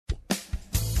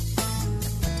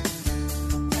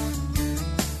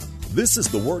This is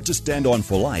the Word to Stand On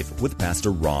for Life with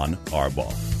Pastor Ron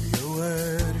Arbaugh. Your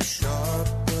word is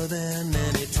sharper than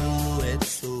any two-edged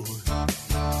sword,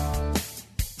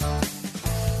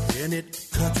 and it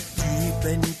cuts deep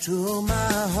into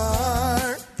my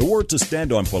heart. The Word to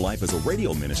Stand On for Life is a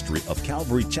radio ministry of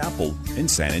Calvary Chapel in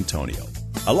San Antonio.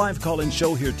 A live call-in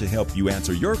show here to help you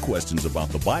answer your questions about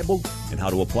the Bible and how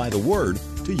to apply the Word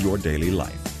to your daily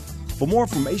life. For more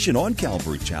information on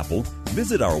Calvary Chapel,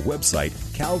 visit our website,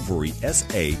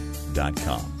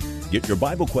 calvarysa.com. Get your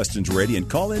Bible questions ready and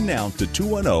call in now to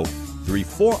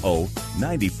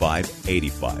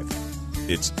 210-340-9585.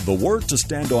 It's The Word to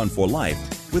Stand On for Life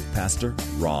with Pastor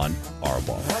Ron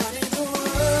Arbaugh.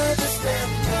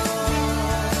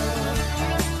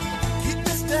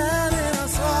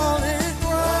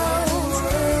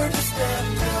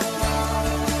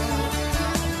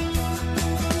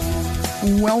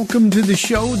 Welcome to the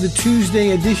show, the Tuesday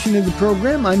edition of the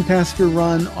program. I'm Pastor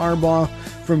Ron Arbaugh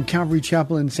from Calvary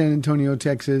Chapel in San Antonio,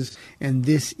 Texas, and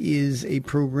this is a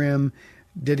program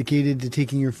dedicated to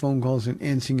taking your phone calls and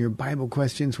answering your Bible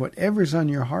questions, whatever's on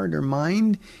your heart or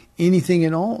mind, anything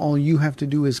at all you have to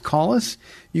do is call us.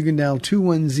 You can dial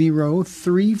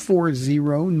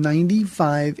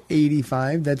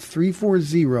 210-340-9585. That's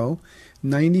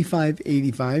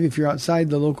 340-9585. If you're outside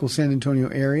the local San Antonio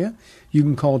area, you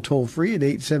can call toll-free at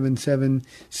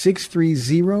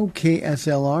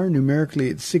 877-630-KSLR. Numerically,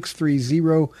 it's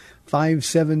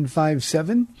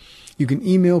 630-5757. You can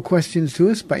email questions to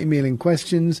us by emailing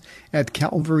questions at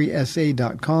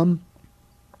calvarysa.com.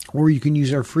 Or you can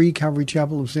use our free Calvary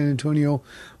Chapel of San Antonio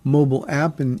mobile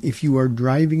app. And if you are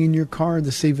driving in your car,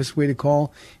 the safest way to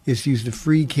call is to use the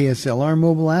free KSLR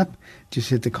mobile app. Just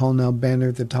hit the Call Now banner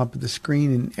at the top of the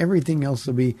screen, and everything else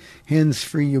will be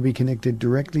hands-free. You'll be connected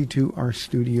directly to our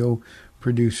studio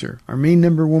producer. Our main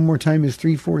number, one more time, is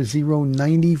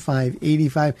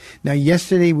 340-9585. Now,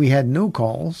 yesterday we had no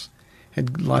calls.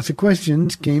 Had lots of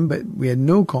questions came, but we had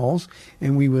no calls,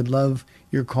 and we would love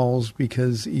your calls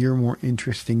because you're more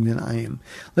interesting than I am.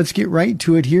 Let's get right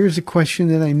to it. Here's a question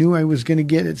that I knew I was going to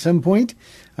get at some point.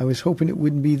 I was hoping it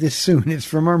wouldn't be this soon. It's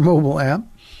from our mobile app,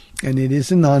 and it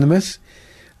is anonymous.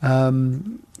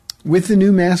 With the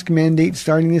new mask mandate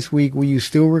starting this week, will you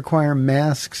still require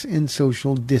masks and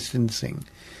social distancing?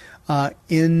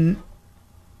 In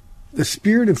the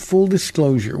spirit of full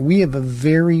disclosure, we have a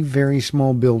very, very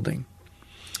small building.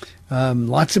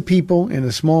 Lots of people in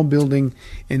a small building,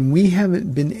 and we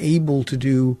haven't been able to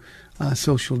do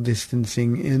social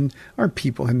distancing, and our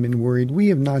people have been worried. We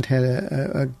have not had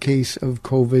a case of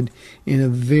COVID in a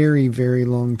very, very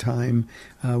long time.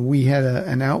 We had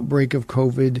an outbreak of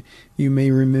COVID. You may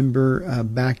remember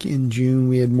back in June,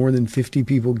 we had more than 50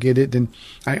 people get it, and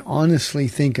I honestly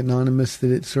think, Anonymous,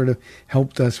 that it sort of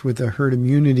helped us with a herd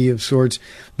immunity of sorts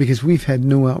because we've had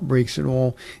no outbreaks at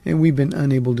all, and we've been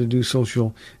unable to do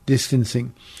social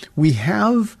distancing. We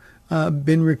have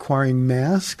been requiring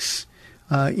masks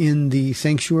in the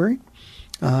sanctuary,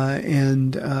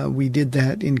 and we did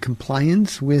that in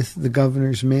compliance with the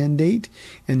governor's mandate.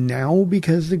 And now,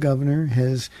 because the governor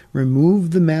has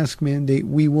removed the mask mandate,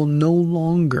 we will no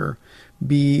longer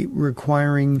be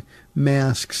requiring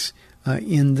masks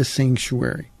in the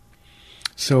sanctuary.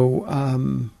 So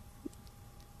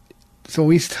it's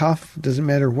always tough. It doesn't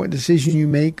matter what decision you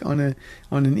make on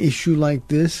an issue like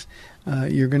this.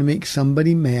 You're going to make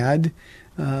somebody mad.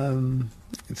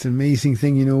 It's an amazing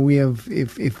thing. You know, we have,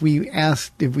 if we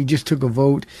just took a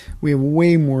vote, we have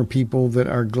way more people that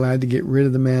are glad to get rid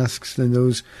of the masks than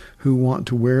those who want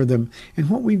to wear them. And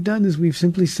what we've done is we've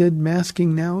simply said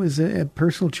masking now is a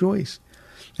personal choice.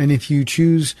 And if you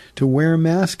choose to wear a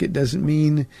mask, it doesn't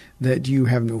mean that you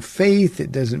have no faith.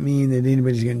 It doesn't mean that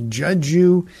anybody's going to judge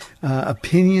you.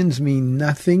 Opinions mean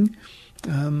nothing.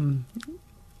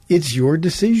 It's your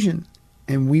decision.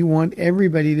 And we want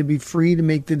everybody to be free to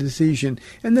make the decision.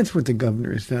 And that's what the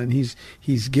governor has done. He's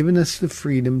given us the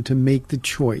freedom to make the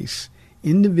choice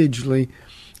individually,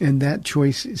 and that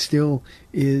choice still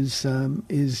is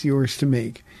yours to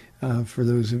make for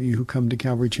those of you who come to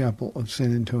Calvary Chapel of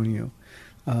San Antonio.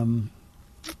 I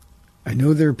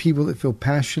know there are people that feel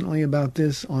passionately about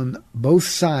this on both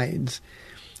sides.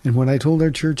 And what I told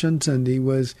our church on Sunday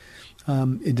was,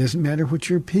 it doesn't matter what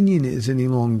your opinion is any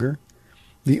longer.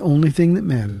 The only thing that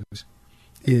matters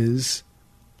is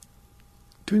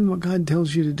doing what God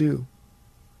tells you to do.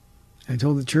 I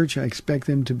told the church I expect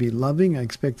them to be loving. I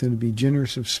expect them to be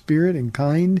generous of spirit and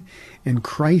kind and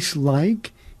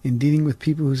Christ-like in dealing with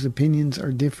people whose opinions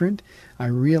are different. I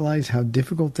realize how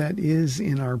difficult that is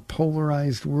in our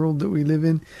polarized world that we live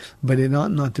in, but it ought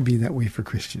not to be that way for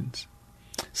Christians.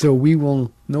 So we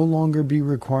will no longer be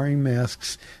requiring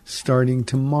masks starting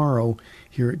tomorrow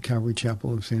here at Calvary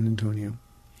Chapel of San Antonio.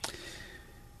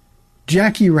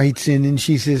 Jackie writes in and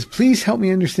she says, please help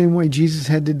me understand why Jesus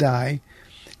had to die.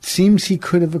 It seems he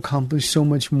could have accomplished so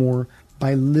much more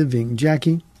by living.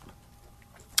 Jackie,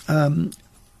 from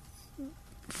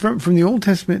the Old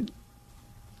Testament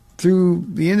through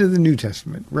the end of the New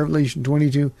Testament, Revelation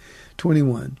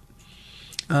 22:21,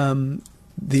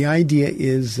 the idea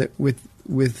is that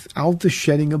without the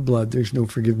shedding of blood, there's no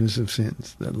forgiveness of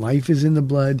sins. That life is in the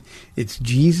blood. It's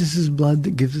Jesus' blood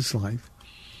that gives us life.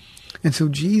 And so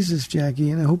Jesus, Jackie,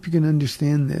 and I hope you can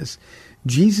understand this,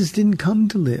 Jesus didn't come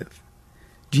to live.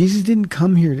 Jesus didn't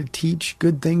come here to teach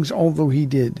good things, although he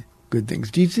did good things.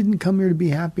 Jesus didn't come here to be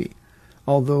happy,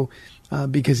 although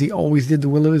because he always did the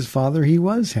will of his Father, he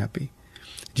was happy.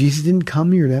 Jesus didn't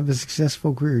come here to have a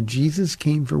successful career. Jesus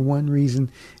came for one reason,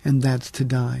 and that's to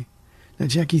die. Now,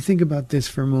 Jackie, think about this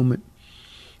for a moment.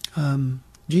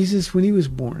 Jesus, when he was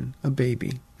born, a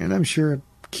baby, and I'm sure a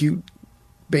cute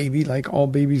baby like all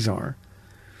babies are,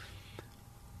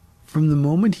 from the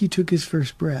moment he took his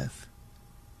first breath,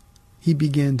 he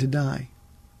began to die.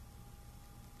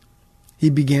 He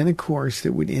began a course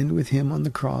that would end with him on the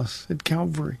cross at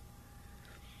Calvary.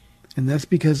 And that's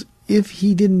because if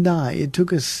he didn't die, it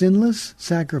took a sinless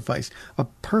sacrifice, a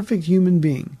perfect human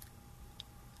being,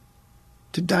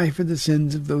 to die for the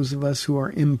sins of those of us who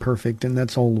are imperfect, and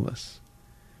that's all of us.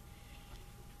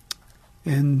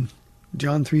 And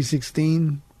John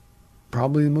 3:16,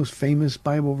 probably the most famous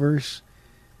Bible verse,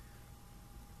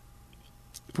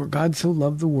 for God so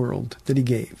loved the world that he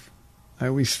gave. I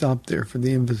always stop there for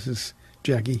the emphasis,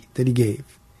 Jackie, that he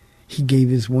gave. He gave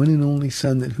his one and only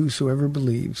Son, that whosoever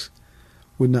believes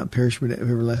would not perish but have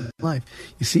everlasting life.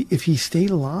 You see, if he stayed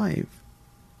alive,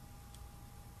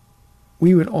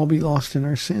 we would all be lost in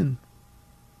our sin.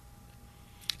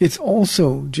 It's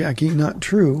also, Jackie, not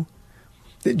true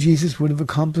that Jesus would have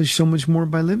accomplished so much more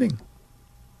by living.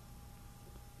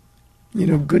 You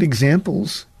know, good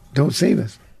examples don't save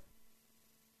us.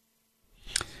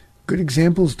 Good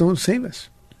examples don't save us.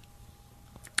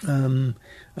 A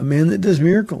man that does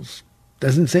miracles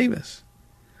doesn't save us.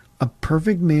 A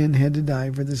perfect man had to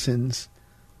die for the sins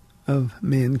of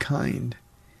mankind.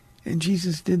 And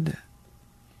Jesus did that.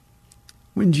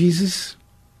 When Jesus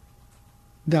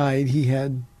died, he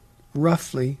had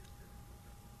roughly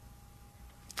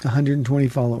 120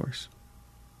 followers.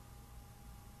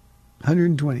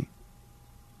 120.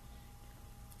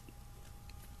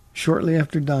 Shortly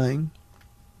after dying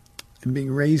and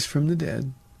being raised from the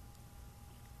dead,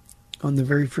 on the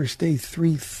very first day,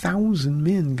 3,000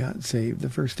 men got saved, the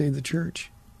first day of the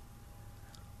church.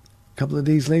 A couple of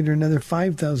days later, another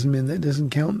 5,000 men. That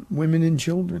doesn't count women and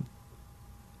children.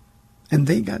 And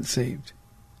they got saved.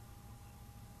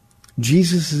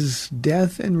 Jesus'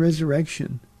 death and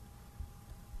resurrection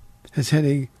has had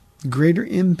a greater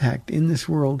impact in this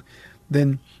world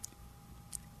than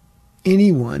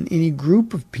any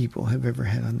group of people have ever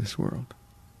had on this world.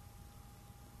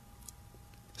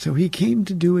 So he came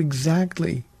to do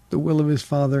exactly the will of his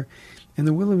Father. And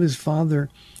the will of his Father,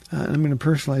 I'm going to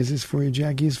personalize this for you,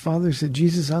 Jackie. His Father said,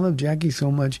 Jesus, I love Jackie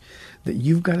so much that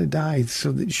you've got to die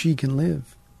so that she can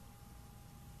live.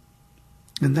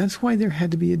 And that's why there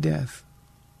had to be a death.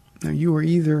 Now, you are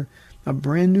either a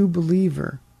brand new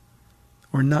believer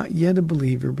or not yet a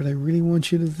believer, but I really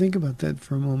want you to think about that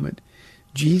for a moment.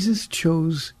 Jesus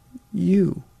chose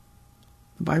you.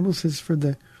 The Bible says for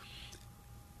the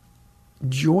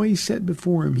joy set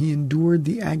before him, he endured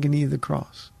the agony of the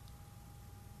cross.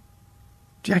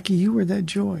 Jackie, you were that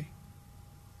joy.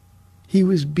 He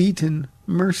was beaten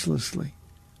mercilessly.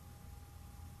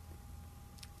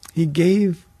 He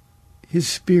gave his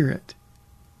Spirit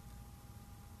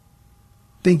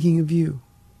thinking of you.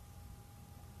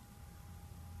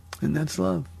 And that's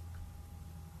love.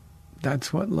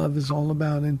 That's what love is all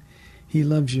about, and he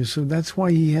loves you. So that's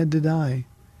why he had to die.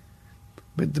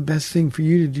 But the best thing for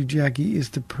you to do, Jackie, is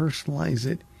to personalize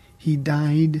it. He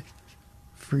died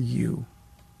for you.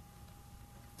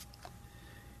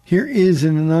 Here is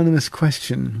an anonymous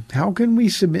question. How can we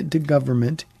submit to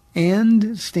government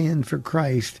and stand for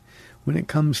Christ when it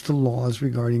comes to laws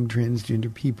regarding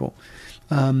transgender people?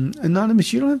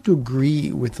 Anonymous, you don't have to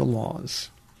agree with the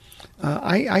laws.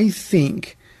 I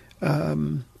think,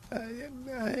 and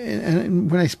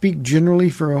when I speak generally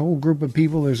for a whole group of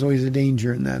people, there's always a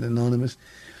danger in that, Anonymous.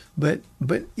 But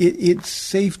it's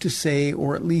safe to say,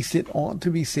 or at least it ought to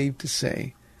be safe to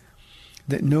say,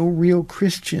 that no real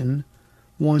Christian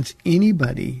wants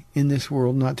anybody in this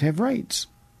world not to have rights.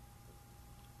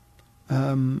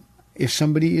 If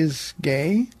somebody is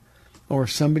gay or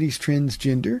if somebody's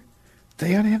transgender,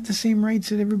 they ought to have the same rights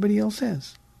that everybody else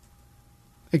has,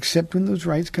 except when those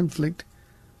rights conflict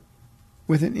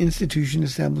with an institution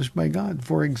established by God.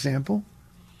 For example,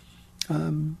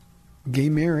 gay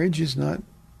marriage is not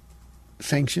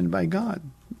sanctioned by God.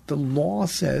 The law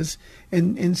says,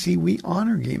 and see, we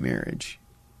honor gay marriage.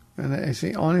 And I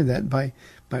say honor that by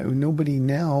nobody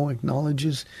now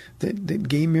acknowledges that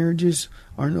gay marriages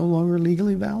are no longer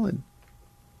legally valid.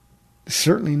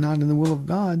 Certainly not in the will of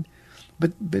God,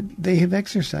 but they have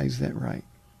exercised that right.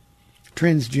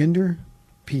 Transgender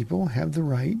people have the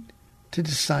right to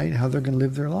decide how they're going to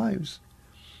live their lives.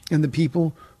 And the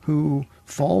people who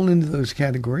fall into those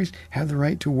categories have the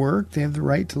right to work. They have the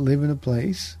right to live in a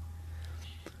place.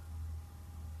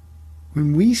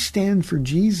 When we stand for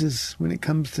Jesus when it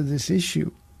comes to this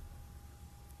issue,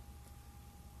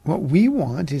 what we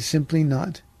want is simply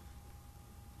not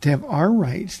to have our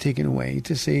rights taken away,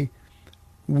 to say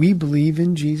we believe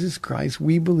in Jesus Christ,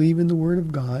 we believe in the Word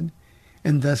of God,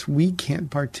 and thus we can't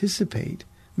participate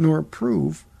nor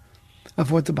approve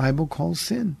of what the Bible calls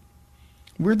sin.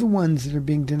 We're the ones that are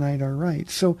being denied our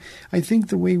rights. So I think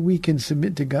the way we can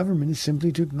submit to government is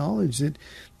simply to acknowledge that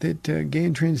gay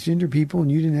and transgender people,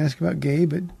 and you didn't ask about gay,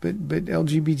 but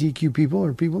LGBTQ people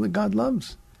are people that God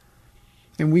loves.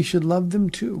 And we should love them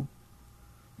too.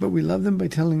 But we love them by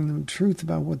telling them the truth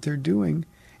about what they're doing,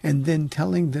 and then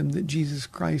telling them that Jesus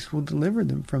Christ will deliver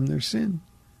them from their sin.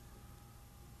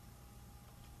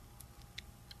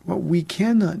 What we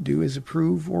cannot do is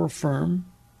approve or affirm,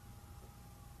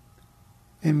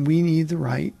 and we need the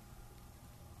right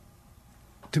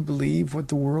to believe what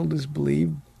the world has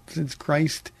believed since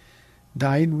Christ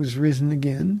died, was risen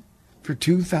again for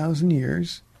 2,000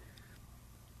 years,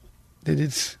 that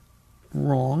it's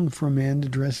wrong for a man to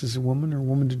dress as a woman or a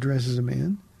woman to dress as a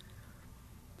man,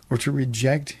 or to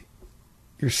reject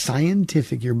your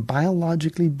scientific, your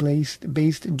biologically based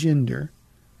gender.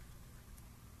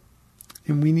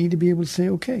 And we need to be able to say,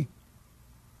 okay.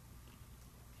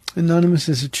 Anonymous,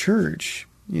 as a church,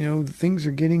 things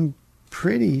are getting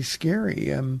pretty scary.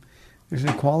 There's an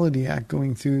Equality Act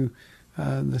going through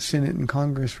the Senate and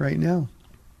Congress right now.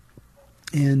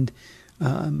 And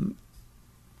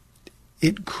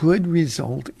it could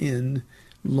result in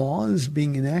laws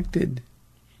being enacted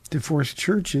to force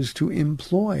churches to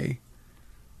employ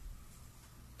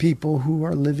people who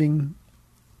are living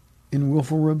in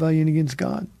willful rebellion against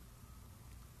God.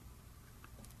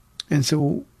 And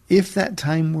so if that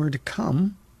time were to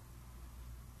come,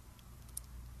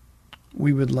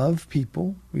 we would love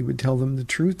people. We would tell them the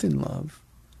truth in love.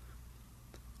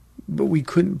 But we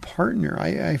couldn't partner.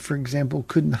 I, for example,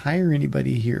 couldn't hire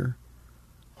anybody here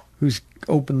who's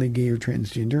openly gay or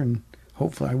transgender. And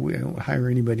hopefully I won't hire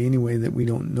anybody anyway that we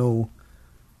don't know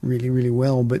really, really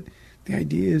well. But the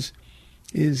idea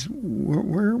is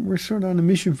we're sort of on a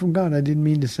mission from God. I didn't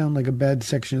mean to sound like a bad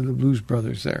section of the Blues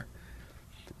Brothers there.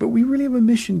 But we really have a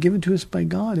mission given to us by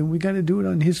God, and we got to do it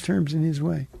on His terms and His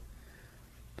way.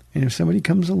 And if somebody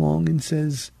comes along and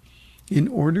says, in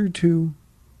order to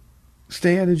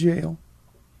stay out of jail,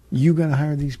 you got to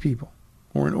hire these people,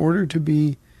 or in order to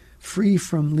be free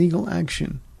from legal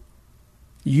action,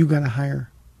 you got to hire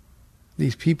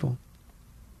these people,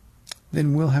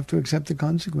 then we'll have to accept the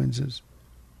consequences.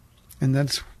 And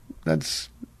that's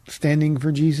standing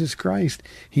for Jesus Christ.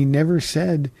 He never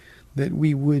said that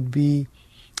we would be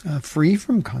free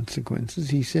from consequences.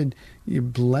 He said, you're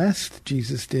blessed,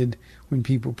 Jesus did, when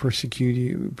people persecute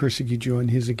you on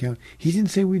His account. He didn't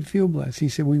say we'd feel blessed. He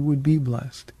said we would be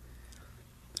blessed.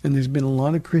 And there's been a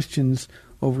lot of Christians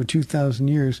over 2,000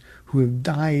 years who have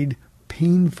died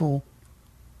painful,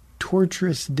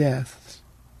 torturous deaths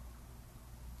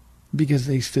because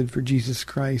they stood for Jesus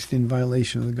Christ in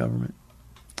violation of the government.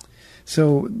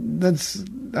 So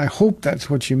I hope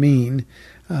that's what you mean.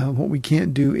 What we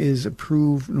can't do is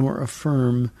approve nor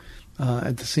affirm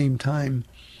at the same time.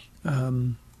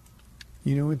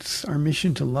 It's our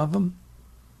mission to love them.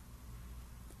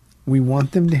 We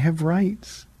want them to have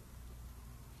rights.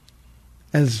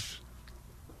 As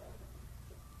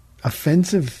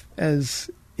offensive as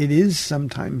it is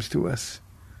sometimes to us,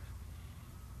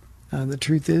 the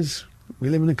truth is we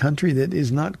live in a country that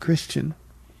is not Christian.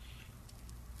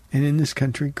 And in this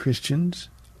country, Christians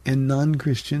and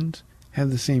non-Christians have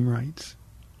the same rights.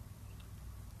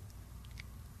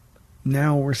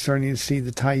 Now we're starting to see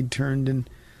the tide turned, and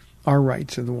our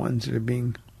rights are the ones that are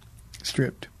being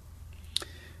stripped.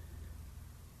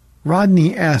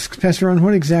 Rodney asks, Pastor Ron,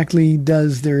 what exactly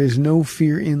does "there is no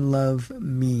fear in love"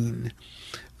 mean?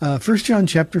 1 John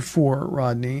chapter 4,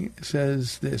 Rodney,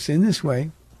 says this, in this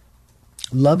way,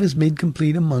 love is made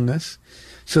complete among us,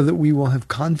 so that we will have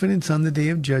confidence on the day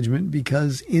of judgment,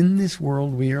 because in this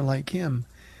world we are like him.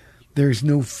 There is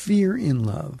no fear in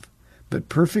love, but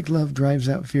perfect love drives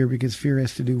out fear, because fear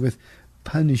has to do with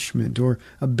punishment, or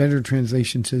a better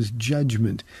translation says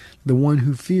judgment. The one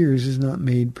who fears is not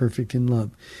made perfect in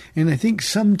love. And I think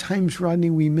sometimes, Rodney,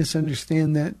 we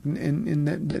misunderstand that, and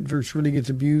that verse really gets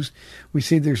abused. We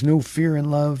say there's no fear in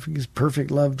love because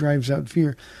perfect love drives out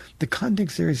fear. The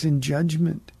context there is in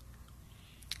judgment.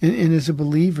 And as a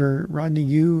believer, Rodney,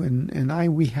 you and I,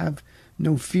 we have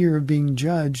no fear of being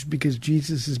judged because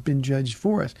Jesus has been judged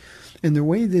for us. And the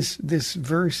way this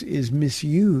verse is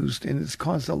misused, and it's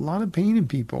caused a lot of pain in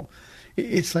people,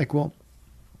 it's like, well,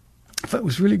 if I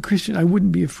was really Christian, I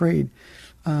wouldn't be afraid.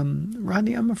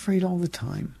 Rodney, I'm afraid all the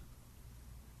time.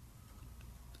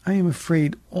 I am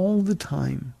afraid all the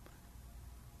time.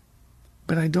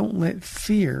 But I don't let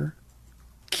fear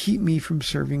keep me from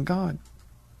serving God.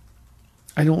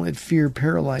 I don't let fear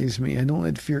paralyze me. I don't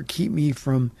let fear keep me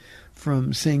from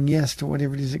saying yes to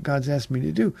whatever it is that God's asked me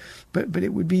to do. But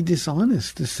it would be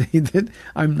dishonest to say that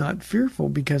I'm not fearful,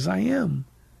 because I am.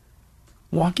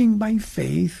 Walking by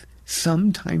faith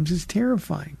sometimes is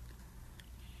terrifying.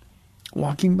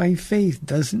 Walking by faith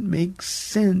doesn't make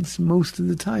sense most of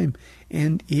the time,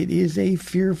 and it is a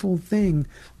fearful thing,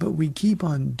 but we keep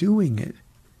on doing it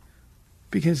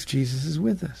because Jesus is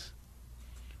with us.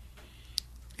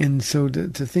 And so to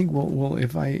think, well,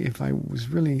 if I was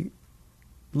really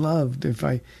loved, if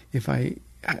I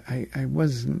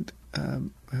wasn't,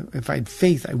 if I had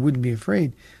faith, I wouldn't be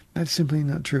afraid. That's simply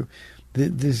not true.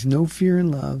 There's no fear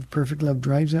in love. Perfect love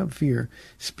drives out fear.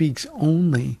 Speaks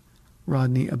only,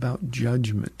 Rodney, about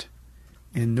judgment.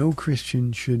 And no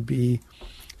Christian should be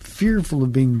fearful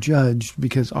of being judged,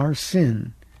 because our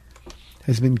sin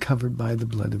has been covered by the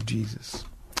blood of Jesus.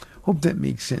 Hope that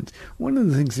makes sense. One of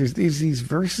the things, there's these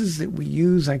verses that we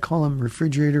use. I call them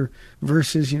refrigerator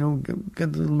verses, got the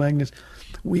little magnets.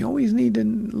 We always need to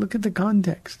look at the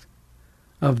context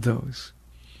of those.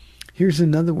 Here's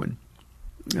another one.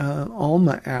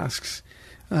 Alma asks,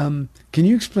 can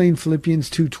you explain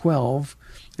Philippians 2:12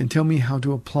 and tell me how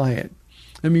to apply it?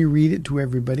 Let me read it to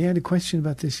everybody. I had a question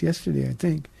about this yesterday, I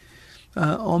think.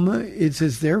 Alma, it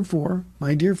says, therefore,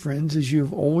 my dear friends, as you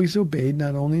have always obeyed,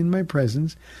 not only in my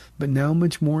presence, but now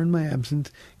much more in my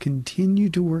absence, continue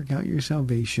to work out your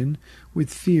salvation with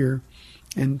fear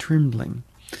and trembling.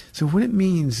 So what it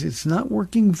means, it's not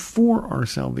working for our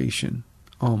salvation,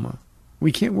 Alma.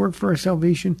 We can't work for our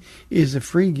salvation. It is a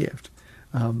free gift.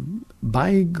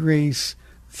 By grace,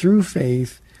 through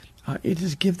faith, it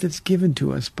is a gift that's given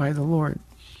to us by the Lord.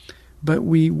 But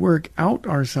we work out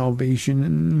our salvation.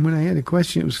 And when I had a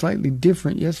question, it was slightly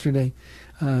different yesterday,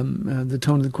 the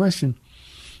tone of the question.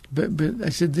 But I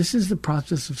said, this is the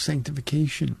process of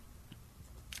sanctification.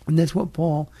 And that's what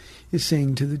Paul is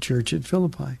saying to the church at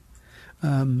Philippi.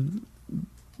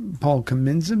 Paul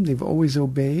commends them. They've always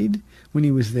obeyed when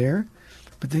he was there.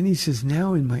 But then he says,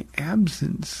 now in my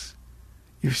absence,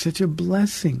 you're such a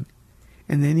blessing.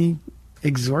 And then he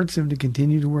exhorts them to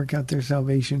continue to work out their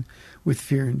salvation with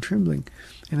fear and trembling.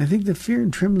 And I think the fear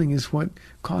and trembling is what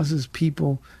causes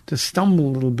people to stumble a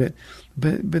little bit.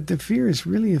 But the fear is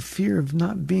really a fear of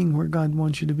not being where God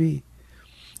wants you to be.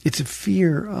 It's a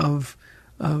fear of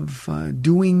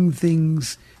doing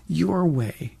things your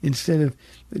way instead of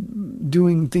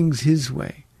doing things his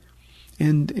way.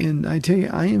 And I tell you,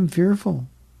 I am fearful,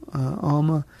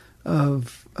 Alma,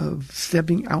 of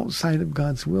stepping outside of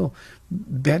God's will.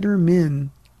 Better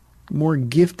men, more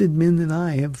gifted men than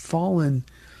I, have fallen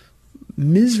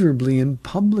miserably and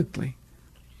publicly.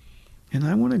 And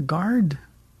I want to guard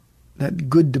that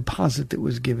good deposit that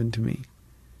was given to me.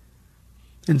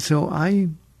 And so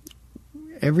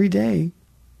every day,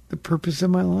 the purpose of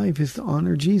my life is to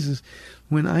honor Jesus.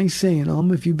 When I say, and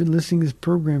Alma, if you've been listening to this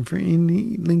program for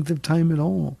any length of time at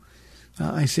all,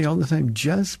 I say all the time,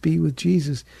 just be with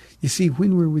Jesus. You see,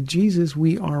 when we're with Jesus,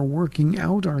 we are working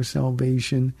out our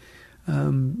salvation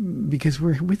because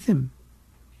we're with him.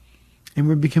 And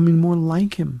we're becoming more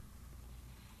like him.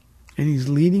 And he's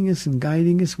leading us and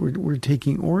guiding us. We're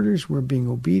taking orders. We're being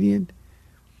obedient.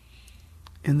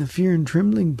 And the fear and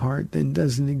trembling part then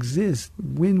doesn't exist.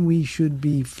 When we should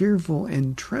be fearful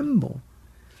and tremble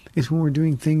is when we're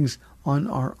doing things on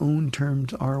our own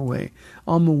terms, our way.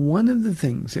 One of the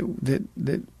things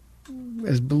that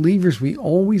as believers we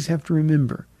always have to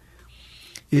remember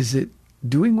is that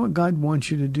doing what God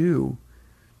wants you to do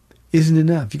isn't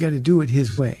enough. You got to do it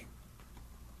his way.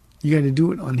 You got to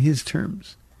do it on his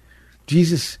terms.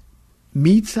 Jesus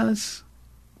meets us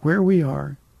where we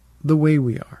are, the way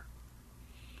we are.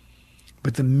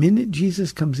 But the minute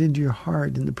Jesus comes into your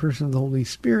heart in the person of the Holy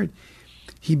Spirit,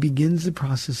 He begins the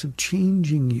process of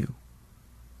changing you.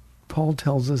 Paul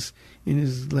tells us in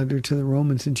his letter to the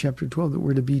Romans in chapter 12 that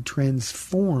we're to be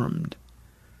transformed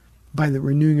by the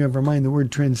renewing of our mind. The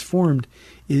word transformed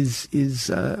is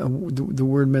the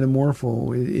word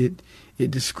metamorpho.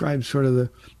 It describes sort of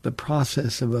the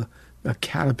process of a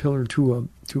caterpillar to a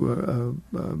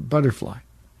butterfly.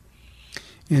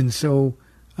 And so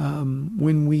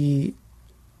when we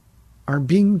are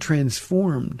being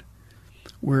transformed,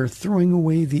 we're throwing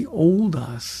away the old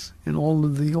us and all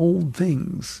of the old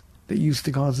things that used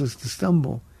to cause us to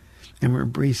stumble, and we're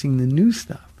embracing the new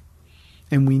stuff.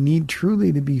 And we need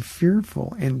truly to be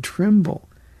fearful and tremble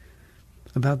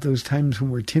about those times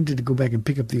when we're tempted to go back and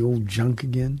pick up the old junk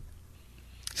again.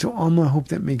 So, Alma, I hope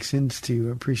that makes sense to you.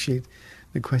 I appreciate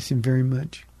the question very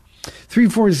much.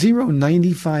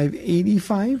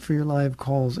 340-9585 for your live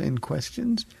calls and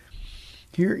questions.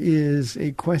 Here is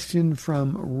a question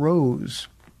from Rose.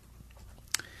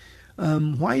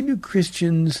 Why do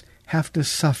Christians have to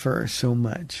suffer so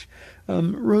much?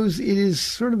 Rose, it is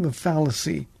sort of a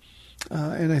fallacy.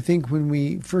 And I think when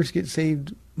we first get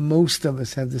saved, most of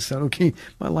us have this thought, okay,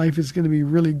 my life is going to be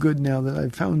really good now that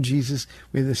I've found Jesus.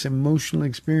 We have this emotional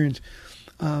experience.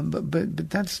 But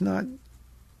that's not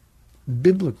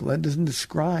biblical. That doesn't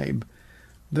describe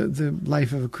the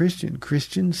life of a Christian.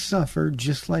 Christians suffer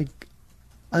just like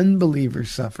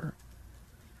unbelievers suffer.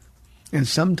 And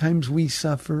sometimes we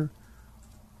suffer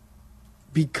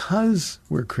because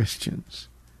we're Christians.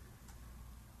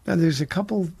 Now, there's a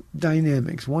couple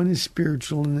dynamics. One is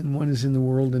spiritual, and then one is in the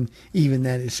world, and even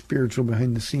that is spiritual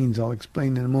behind the scenes. I'll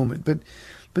explain in a moment.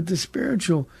 But the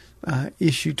spiritual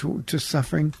issue to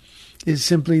suffering is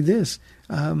simply this.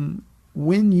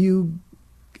 When you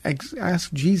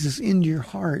ask Jesus into your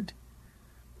heart,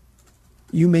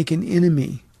 you make an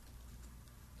enemy.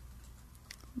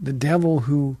 The devil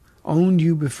who owned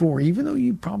you before, even though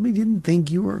you probably didn't think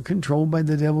you were controlled by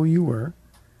the devil, you were.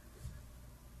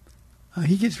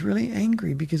 He gets really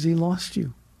angry because he lost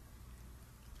you.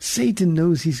 Satan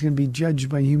knows he's going to be judged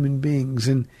by human beings.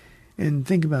 And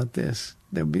think about this.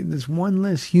 There's one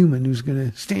less human who's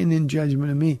going to stand in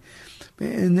judgment of me.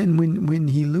 And then when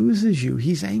he loses you,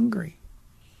 he's angry.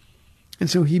 And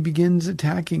so he begins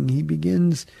attacking. He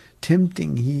begins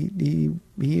tempting. He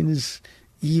and his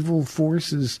evil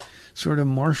forces sort of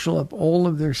marshal up all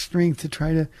of their strength to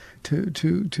try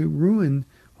to ruin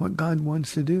what God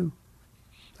wants to do.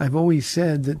 I've always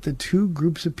said that the two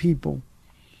groups of people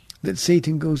that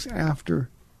Satan goes after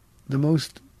the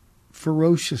most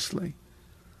ferociously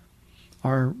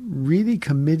are really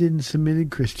committed and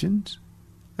submitted Christians.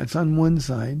 That's on one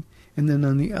side. And then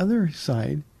on the other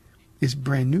side is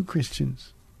brand new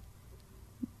Christians.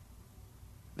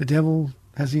 The devil,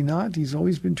 has he not? He's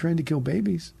always been trying to kill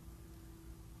babies.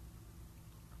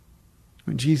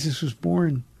 When Jesus was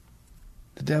born,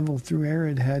 the devil, through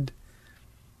Herod, had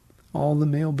all the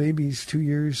male babies 2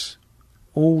 years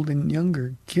old and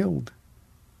younger killed.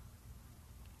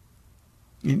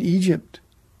 In Egypt,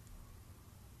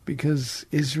 because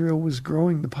Israel was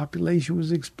growing, the population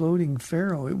was exploding.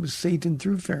 Pharaoh, it was Satan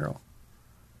through Pharaoh.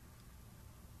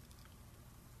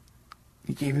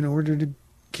 He gave an order to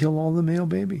kill all the male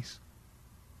babies.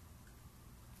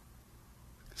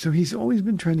 So he's always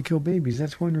been trying to kill babies.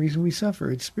 That's one reason we suffer.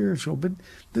 It's spiritual. But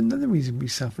another reason we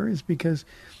suffer is because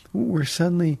we're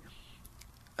suddenly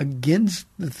against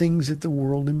the things that the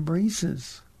world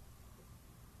embraces.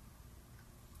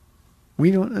 We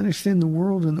don't understand the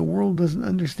world, and the world doesn't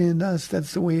understand us.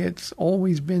 That's the way it's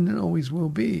always been and always will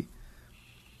be.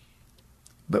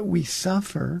 But we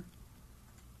suffer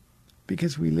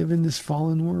because we live in this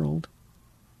fallen world.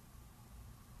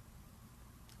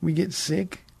 We get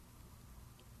sick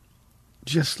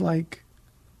just like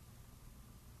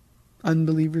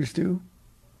unbelievers do.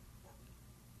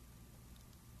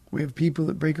 We have people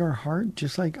that break our heart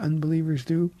just like unbelievers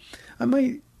do. I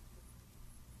might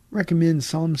recommend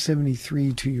Psalm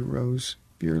 73 to you, Rose.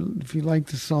 If you like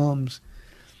the Psalms.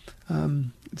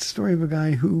 It's the story of a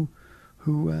guy who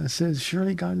says,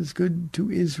 surely God is good to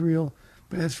Israel,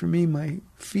 but as for me, my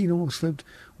feet almost slipped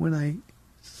when I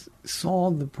saw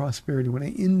the prosperity, when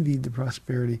I envied the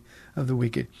prosperity of the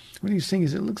wicked. What he's saying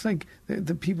is it looks like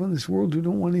the people in this world who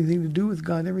don't want anything to do with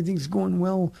God, everything's going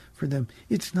well for them.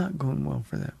 It's not going well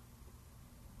for them.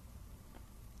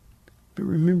 But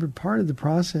remember, part of the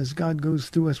process, God goes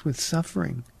through us with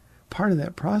suffering. Part of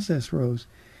that process, Rose,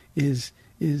 is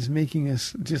making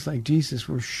us just like Jesus.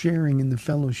 We're sharing in the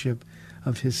fellowship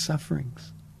of his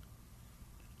sufferings.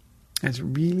 That's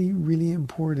really, really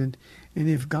important. And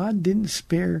if God didn't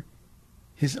spare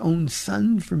his own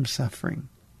son from suffering,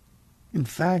 in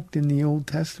fact, in the Old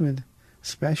Testament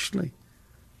especially,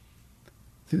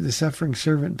 through the suffering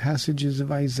servant passages of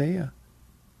Isaiah.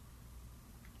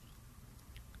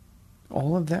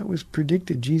 All of that was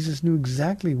predicted. Jesus knew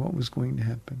exactly what was going to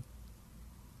happen.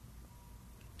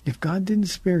 If God didn't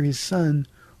spare his son,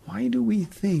 why do we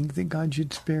think that God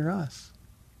should spare us?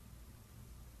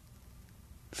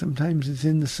 Sometimes it's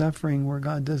in the suffering where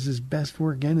God does his best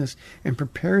work in us and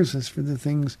prepares us for the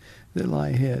things that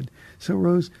lie ahead. So,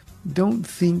 Rose, don't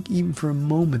think even for a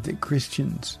moment that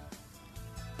Christians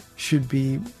should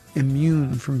be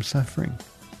immune from suffering.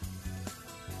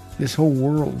 This whole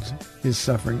world is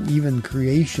suffering. Even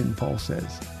creation, Paul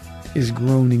says, is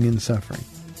groaning in suffering.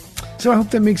 So I hope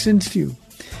that makes sense to you.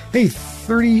 Hey,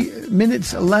 30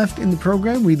 minutes left in the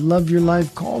program. We'd love your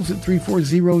live calls at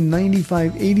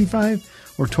 340-9585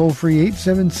 or toll free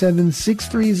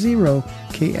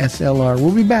 877-630-KSLR.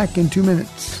 We'll be back in 2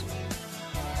 minutes.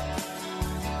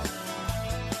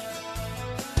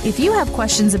 If you have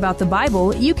questions about the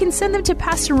Bible, you can send them to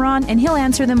Pastor Ron and he'll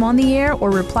answer them on the air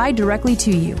or reply directly to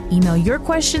you. Email your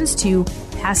questions to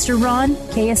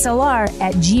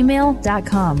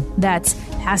PastorRonKSLR@gmail.com. That's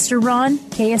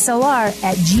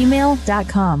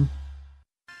PastorRonKSLR@gmail.com.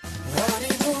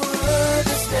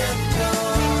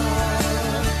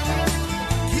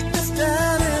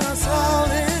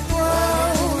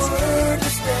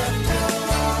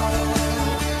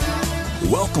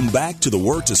 Welcome back to the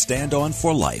Word to Stand On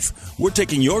for Life. We're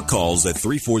taking your calls at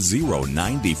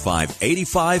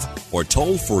 340-9585 or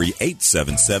toll free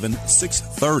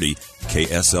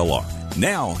 877-630-KSLR.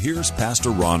 Now, here's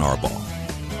Pastor Ron Arbaugh.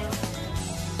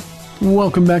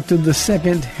 Welcome back to the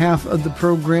second half of the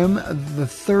program, the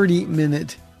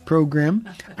 30-minute program.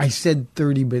 I said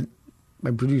 30, but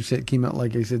my producer said it came out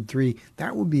like I said 3.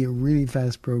 That would be a really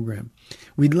fast program.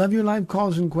 We'd love your live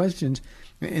calls and questions.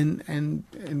 And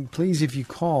please, if you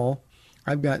call,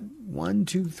 I've got 1,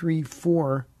 2, 3,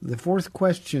 4. The fourth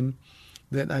question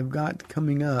that I've got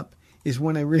coming up is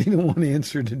one I really don't want to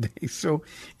answer today. So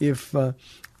if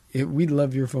we'd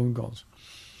love your phone calls.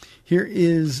 Here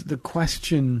is the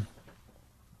question.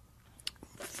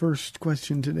 First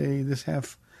question today, this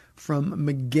half from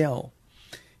Miguel.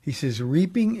 He says,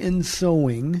 reaping and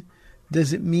sowing,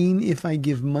 does it mean if I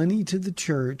give money to the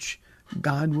church,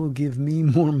 God will give me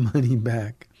more money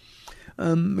back?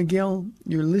 Miguel,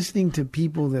 you're listening to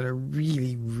people that are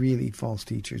really, really false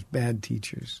teachers, bad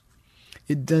teachers.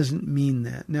 It doesn't mean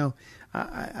that. Now,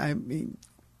 I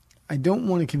don't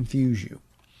want to confuse you,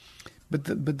 but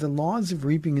the laws of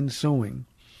reaping and sowing,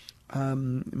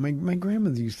 my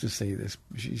grandmother used to say this.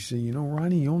 She said,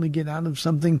 Ronnie, you only get out of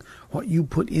something what you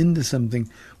put into something.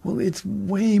 Well, it's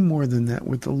way more than that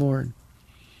with the Lord.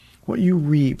 What you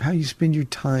reap, how you spend your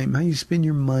time, how you spend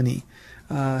your money,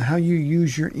 how you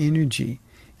use your energy,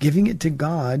 giving it to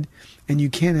God, and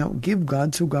you can't outgive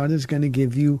God, so God is going to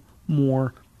give you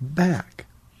more back.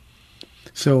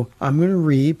 So I'm going to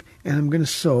reap and I'm going to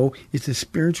sow. It's a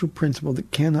spiritual principle that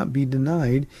cannot be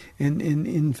denied. And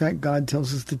in fact, God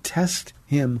tells us to test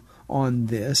him on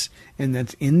this. And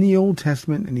that's in the Old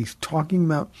Testament. And he's talking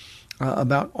about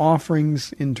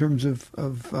offerings in terms of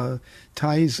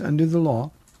tithes under the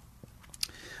law.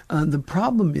 The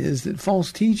problem is that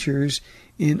false teachers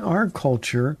in our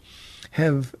culture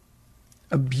have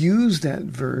abused that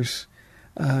verse,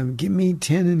 give me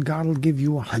 10 and God will give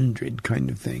you 100 kind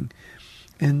of thing.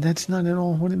 And that's not at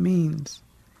all what it means.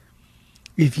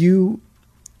 If you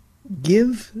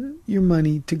give your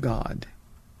money to God,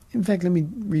 in fact, let me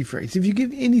rephrase, if you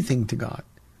give anything to God,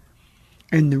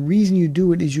 and the reason you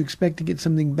do it is you expect to get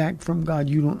something back from God,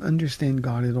 you don't understand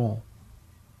God at all.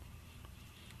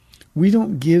 We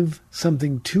don't give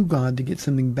something to God to get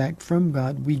something back from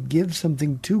God. We give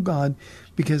something to God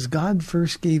because God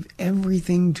first gave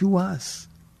everything to us.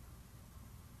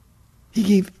 He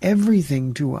gave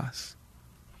everything to us.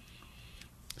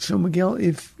 So, Miguel,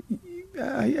 if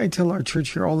I tell our church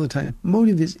here all the time,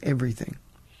 motive is everything.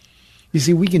 You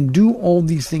see, we can do all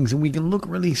these things and we can look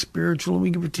really spiritual and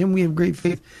we can pretend we have great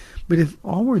faith. But if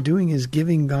all we're doing is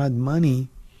giving God money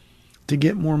to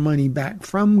get more money back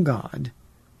from God,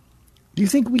 do you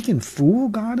think we can fool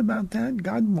God about that?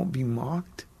 God won't be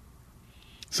mocked.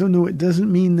 So no, it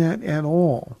doesn't mean that at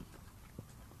all.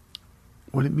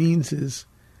 What it means is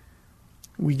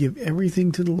we give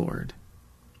everything to the Lord.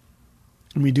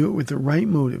 And we do it with the right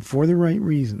motive, for the right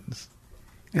reasons.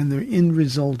 And the end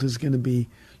result is going to be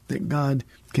that God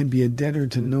can be a debtor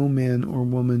to no man or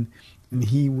woman, and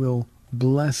he will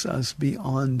bless us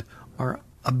beyond our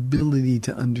ability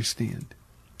to understand.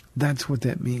 That's what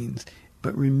that means.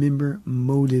 But remember,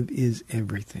 motive is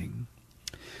everything.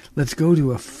 Let's go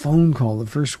to a phone call, the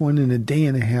first one in a day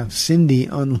and a half. Cindy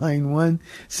on line 1.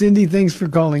 Cindy, thanks for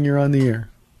calling. You're on the air.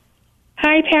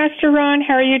 Hi, Pastor Ron.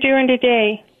 How are you doing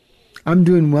today? I'm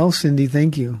doing well, Cindy.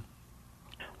 Thank you.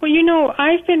 Well,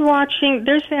 I've been watching,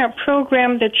 there's that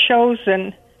program, The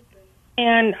Chosen,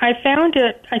 and I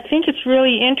think it's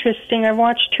really interesting. I've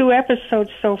watched 2 episodes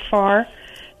so far,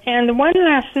 and the one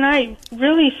last night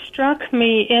really struck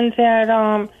me in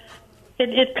that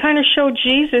it kind of showed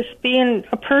Jesus being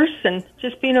a person,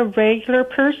 just being a regular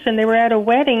person. They were at a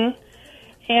wedding,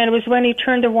 and it was when he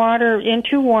turned the water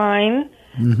into wine.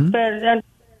 Mm-hmm.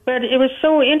 But it was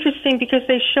so interesting because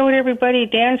they showed everybody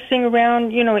dancing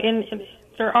around, in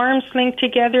their arms linked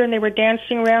together, and they were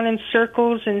dancing around in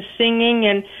circles and singing,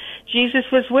 and Jesus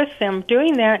was with them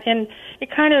doing that. And you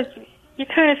kind of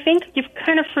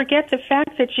forget the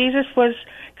fact that Jesus was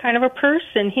kind of a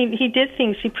person. He did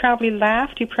things. He probably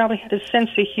laughed. He probably had a sense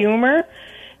of humor,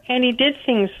 and he did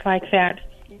things like that.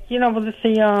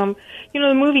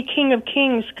 The movie King of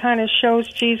Kings kind of shows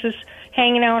Jesus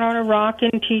hanging out on a rock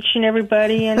and teaching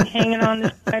everybody, and hanging on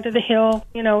the side of the hill,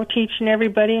 teaching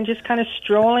everybody, and just kind of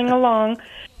strolling along.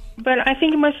 But I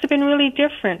think it must have been really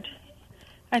different.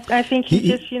 I think he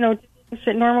just, things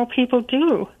that normal people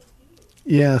do.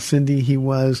 Yeah, Cindy, he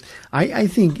was. I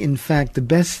think, in fact, the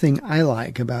best thing I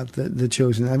like about The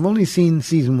Chosen, I've only seen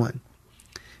season 1.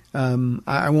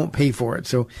 I won't pay for it,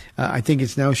 so I think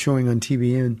it's now showing on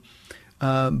TBN.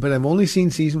 But I've only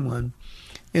seen season 1.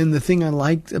 And the thing I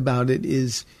liked about it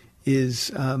is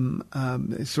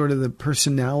sort of the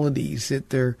personalities that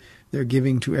they're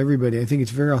giving to everybody. I think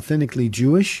it's very authentically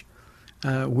Jewish,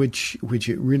 which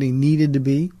it really needed to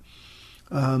be.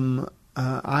 I've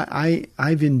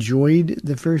enjoyed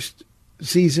the first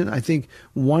season. I think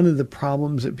one of the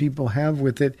problems that people have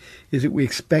with it is that we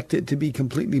expect it to be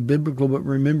completely biblical, but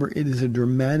remember, it is a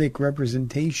dramatic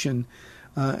representation,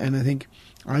 and I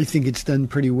think it's done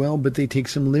pretty well, but they take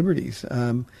some liberties.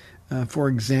 For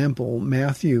example,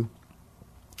 Matthew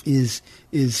is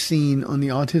seen on the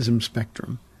autism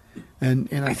spectrum, and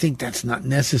I think that's not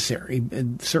necessary.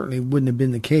 It certainly wouldn't have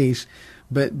been the case,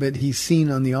 but he's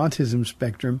seen on the autism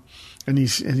spectrum, and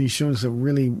he shows a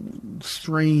really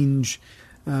strange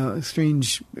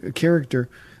character.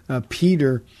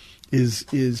 Peter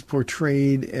is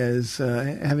portrayed as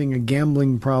having a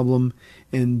gambling problem,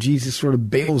 and Jesus sort of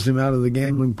bails him out of the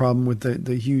gambling problem with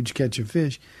the huge catch of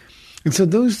fish. And so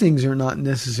those things are not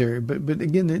necessary, but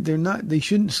again, they're not. They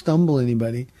shouldn't stumble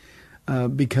anybody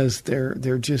because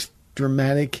they're just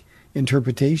dramatic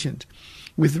interpretations.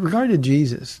 With regard to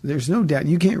Jesus, there's no doubt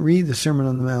you can't read the Sermon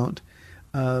on the Mount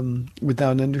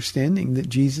without understanding that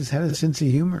Jesus had a sense of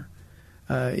humor.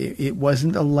 It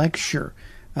wasn't a lecture.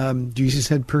 Jesus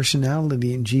had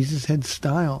personality, and Jesus had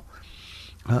style.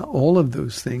 All of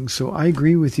those things. So I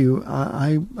agree with you.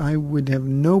 I would have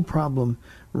no problem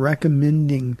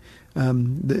recommending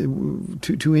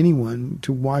to anyone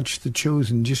to watch The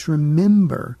Chosen. Just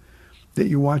remember that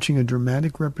you're watching a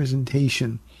dramatic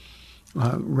representation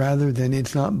rather than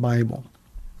it's not Bible.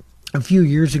 A few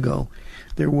years ago,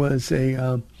 there was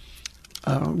a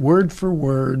word for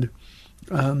word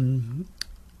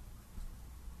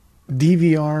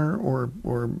DVR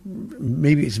or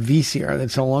maybe it's VCR.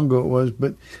 That's how long ago it was,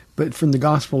 but from the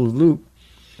Gospel of Luke,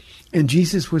 and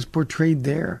Jesus was portrayed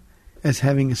there as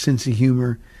having a sense of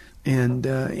humor and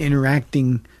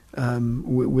interacting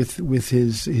with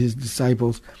his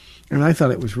disciples, and I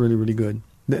thought it was really, really good.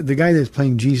 The guy that's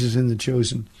playing Jesus in The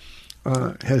Chosen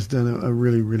has done a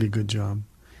really, really good job.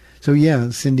 So yeah,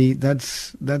 Cindy,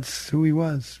 that's who he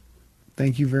was.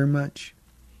 Thank you very much.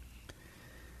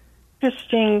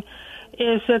 Interesting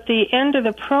is at the end of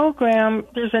the program,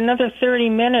 there's another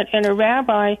 30-minute, and a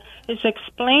rabbi is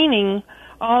explaining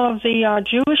all of the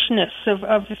Jewishness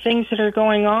of the things that are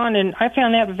going on, and I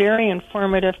found that very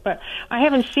informative. But I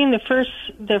haven't seen the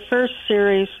first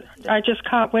series. I just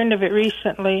caught wind of it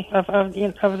recently of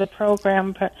the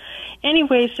program. But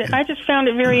anyways, I just found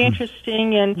it very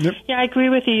interesting, and Yep. Yeah, I agree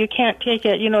with you. You can't take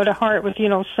it, to heart with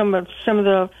some of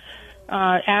the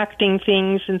acting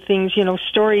things and things,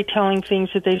 storytelling things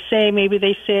that they say. Maybe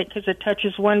they say it because it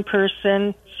touches one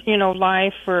person,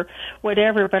 life or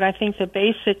whatever. But I think that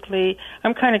basically,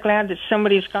 I'm kind of glad that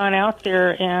somebody's gone out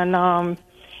there and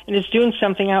is doing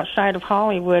something outside of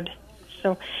Hollywood.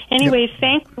 So, anyways, Yep.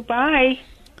 Thank you. Bye.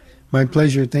 My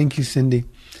pleasure. Thank you, Cindy.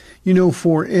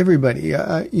 For everybody,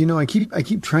 I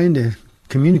keep trying to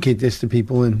communicate this to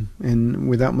people and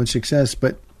without much success,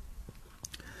 but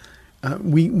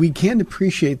we can't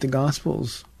appreciate the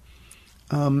Gospels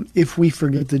if we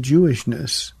forget the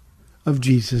Jewishness of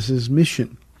Jesus'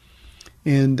 mission.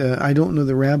 And I don't know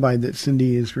the rabbi that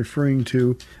Cindy is referring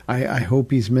to. I hope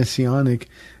he's Messianic.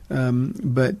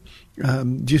 But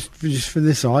just for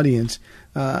this audience,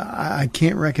 I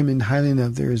can't recommend highly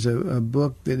enough. There's a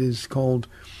book that is called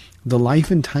The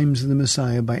Life and Times of the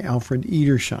Messiah by Alfred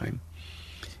Edersheim.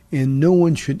 And no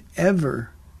one should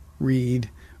ever read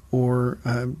or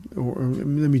let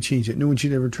me change it. No one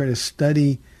should ever try to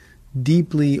study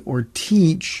deeply or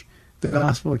teach the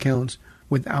gospel accounts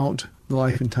without the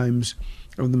life and times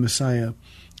of the Messiah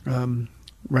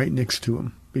right next to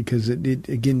him. Because it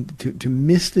again, to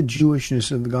miss the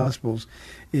Jewishness of the Gospels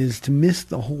is to miss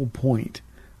the whole point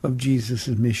of Jesus'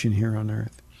 mission here on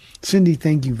earth. Cindy,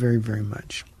 thank you very, very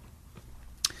much.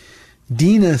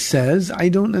 Dina says, I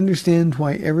don't understand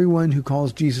why everyone who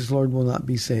calls Jesus Lord will not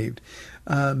be saved.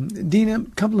 Dina, a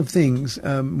couple of things.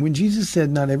 When Jesus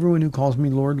said, not everyone who calls me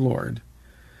Lord, Lord,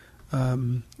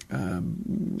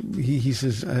 he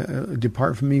says,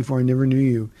 depart from me, for I never knew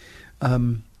you.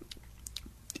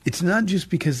 It's not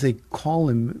just because they call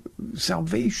him.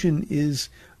 Salvation is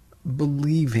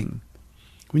believing.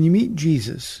 When you meet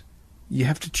Jesus, you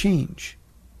have to change.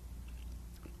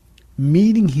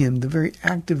 Meeting him, the very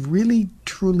act of really,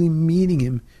 truly meeting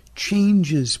him,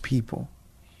 changes people.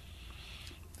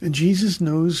 And Jesus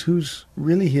knows who's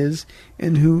really his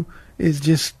and who is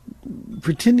just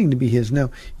pretending to be his.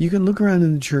 Now, you can look around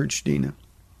in the church, Dina,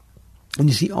 and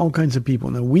you see all kinds of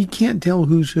people. Now, we can't tell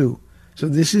who's who. So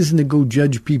this isn't a go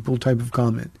judge people type of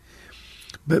comment.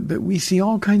 But we see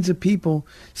all kinds of people,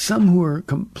 some who are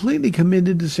completely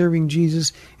committed to serving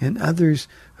Jesus, and others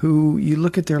who you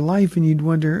look at their life and you'd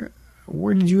wonder,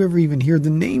 where did you ever even hear the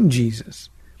name Jesus?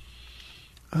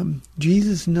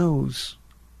 Jesus knows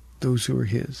those who are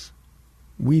his.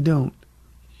 We don't.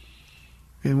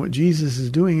 And what Jesus is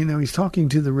doing, he's talking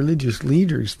to the religious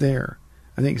leaders there.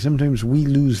 I think sometimes we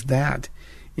lose that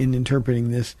in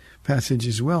interpreting this passage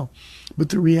as well. But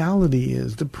the reality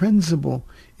is, the principle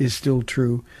is still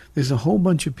true. There's a whole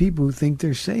bunch of people who think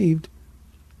they're saved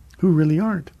who really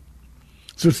aren't.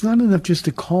 So it's not enough just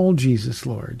to call Jesus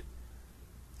Lord.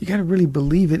 You got to really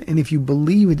believe it. And if you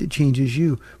believe it, it changes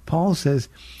you. Paul says,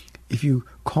 if you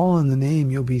call on the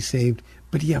name, you'll be saved.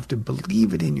 But you have to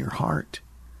believe it in your heart.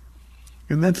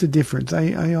 And that's the difference.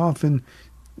 I often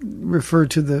refer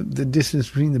to the distance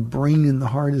between the brain and the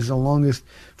heart as the longest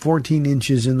 14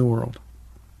 inches in the world.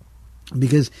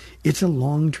 Because it's a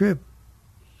long trip.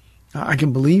 I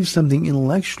can believe something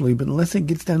intellectually, but unless it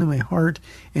gets down to my heart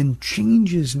and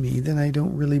changes me, then I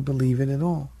don't really believe it at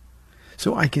all.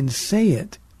 So I can say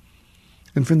it.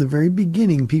 And from the very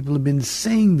beginning, people have been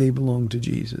saying they belong to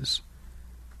Jesus.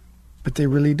 But they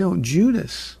really don't.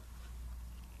 Judas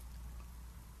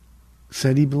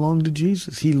said he belonged to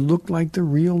Jesus. He looked like the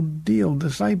real deal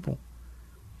disciple.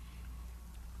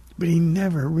 But he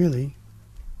never really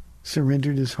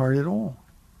surrendered his heart at all.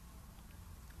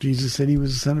 Jesus said he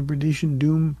was the son of perdition,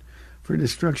 doomed for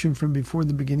destruction from before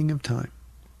the beginning of time.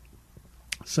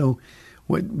 So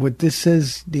what this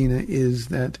says, Dina, is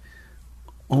that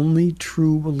only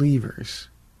true believers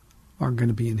are going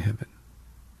to be in heaven.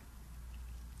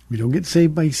 We don't get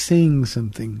saved by saying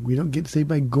something. We don't get saved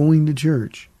by going to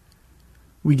church.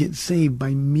 We get saved by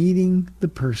meeting the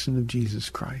person of Jesus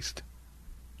Christ.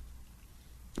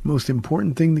 The most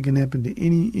important thing that can happen to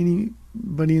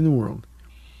anybody in the world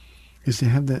is to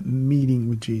have that meeting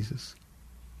with Jesus.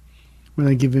 When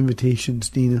I give invitations,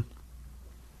 Dina,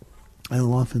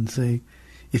 I'll often say,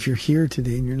 if you're here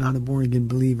today and you're not a born-again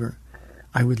believer,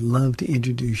 I would love to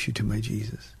introduce you to my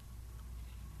Jesus.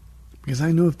 Because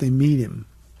I know if they meet him,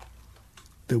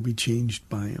 they'll be changed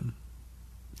by him.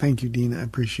 Thank you, Dina. I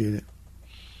appreciate it.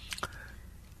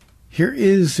 Here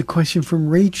is a question from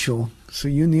Rachel. So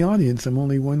you in the audience, I'm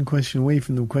only one question away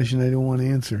from the question I don't want to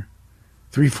answer.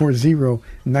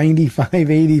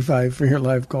 340-9585 for your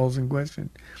live calls and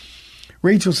questions.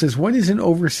 Rachel says, what is an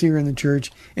overseer in the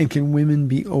church, and can women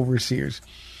be overseers?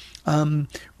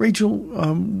 Rachel,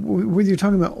 whether you're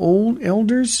talking about old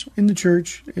elders in the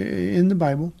church, in the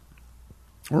Bible,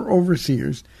 or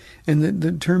overseers, and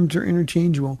the terms are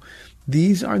interchangeable,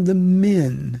 these are the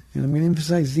men, and I'm going to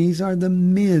emphasize, these are the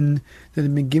men that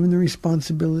have been given the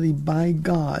responsibility by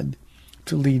God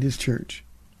to lead his church.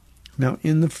 Now,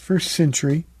 in the first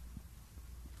century,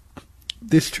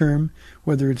 this term,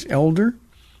 whether it's elder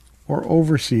or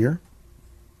overseer,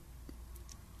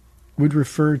 would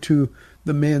refer to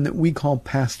the man that we call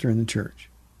pastor in the church.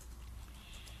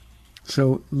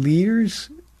 So leaders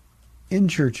in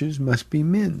churches must be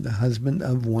men, the husband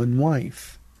of one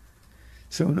wife.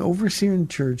 So an overseer in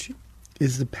church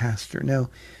is the pastor. Now,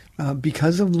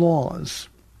 because of laws,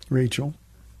 Rachel,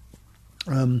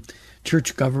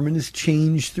 church government has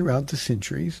changed throughout the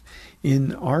centuries.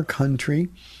 In our country,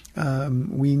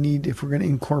 we need, if we're going to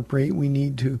incorporate, we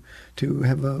need to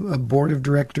have a board of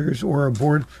directors or a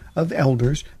board of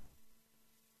elders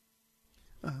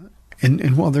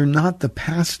And while they're not the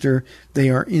pastor, they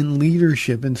are in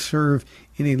leadership and serve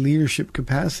in a leadership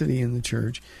capacity in the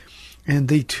church. And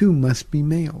they too must be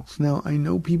males. Now, I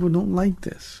know people don't like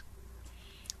this.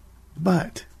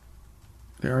 But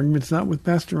the argument's not with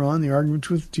Pastor Ron. The argument's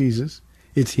with Jesus.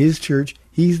 It's his church.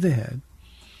 He's the head.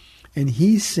 And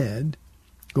he said,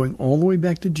 going all the way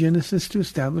back to Genesis to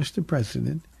establish the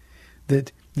precedent,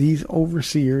 that these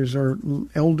overseers or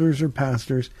elders or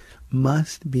pastors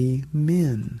must be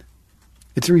men.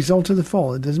 It's a result of the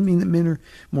fall. It doesn't mean that men are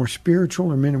more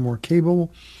spiritual or men are more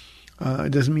capable.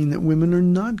 It doesn't mean that women are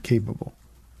not capable.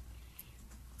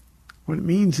 What it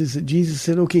means is that Jesus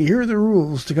said, okay, here are the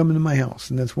rules to come into my house.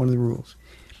 And that's one of the rules.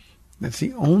 That's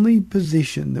the only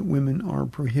position that women are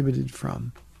prohibited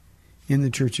from in the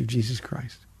Church of Jesus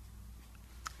Christ.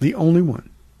 The only one.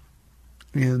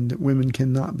 And women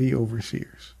cannot be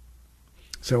overseers.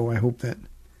 So I hope that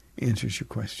answers your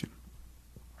question.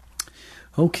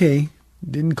 Okay,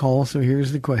 didn't call, so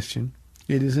here's the question.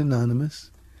 It is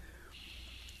anonymous.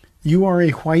 You are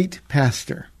a white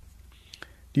pastor.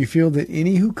 Do you feel that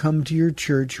any who come to your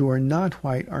church who are not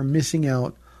white are missing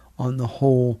out on the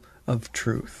whole of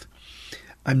truth?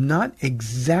 I'm not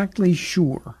exactly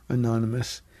sure,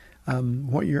 anonymous,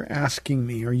 what you're asking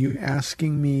me. Are you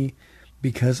asking me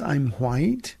because I'm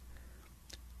white?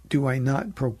 Do I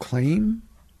not proclaim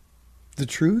the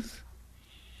truth?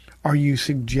 Are you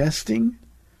suggesting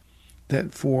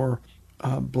that for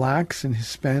blacks and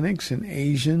Hispanics and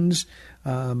Asians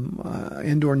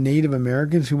and or Native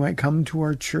Americans who might come to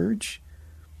our church,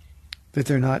 that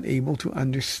they're not able to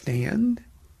understand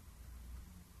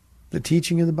the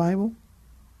teaching of the Bible?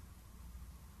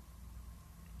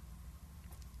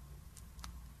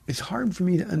 It's hard for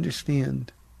me to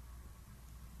understand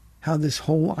how this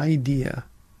whole idea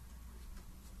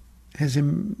has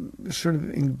sort of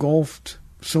engulfed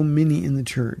so many in the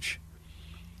church.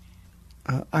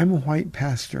 I'm a white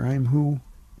pastor. I'm who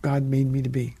God made me to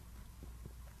be.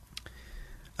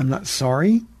 I'm not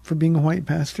sorry for being a white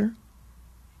pastor.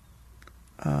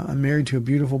 I'm married to a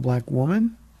beautiful black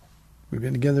woman. We've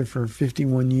been together for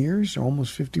 51 years,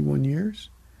 almost 51 years.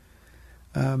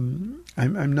 I'm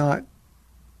not...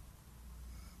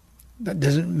 That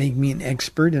doesn't make me an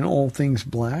expert in all things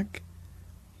black.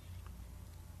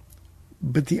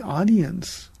 But the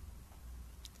audience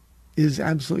is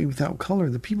absolutely without color.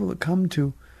 The people that come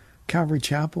to Calvary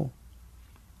Chapel,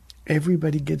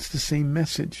 everybody gets the same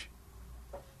message.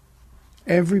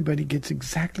 Everybody gets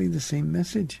exactly the same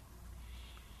message.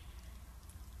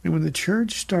 And when the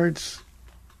church starts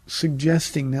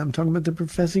suggesting, now I'm talking about the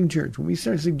professing church, when we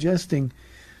start suggesting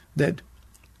that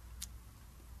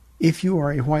if you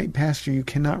are a white pastor, you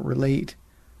cannot relate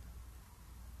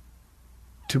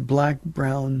to black,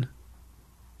 brown,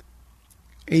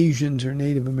 Asians, or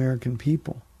Native American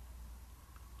people,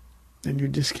 then you're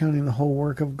discounting the whole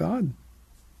work of God.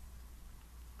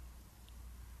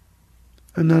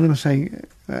 Anonymous, I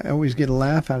always get a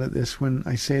laugh out of this when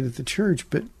I say it at the church,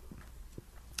 but,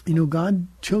 you know, God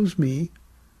chose me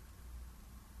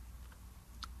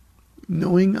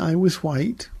knowing I was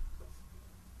white,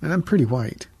 and I'm pretty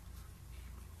white,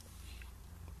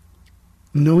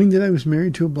 knowing that I was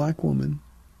married to a black woman.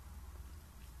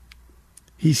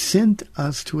 He sent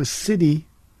us to a city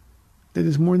that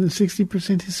is more than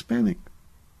 60% Hispanic.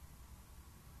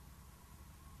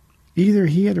 Either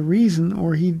he had a reason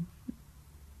or he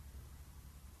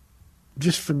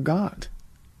just forgot.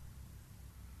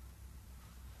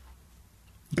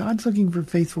 God's looking for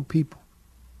faithful people.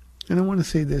 And I want to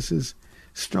say this as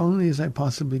strongly as I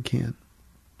possibly can.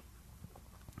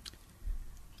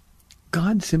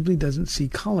 God simply doesn't see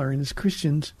color, and as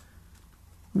Christians,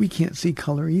 we can't see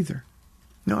color either.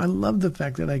 Now, I love the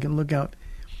fact that I can look out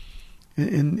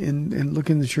and look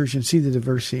in the church and see the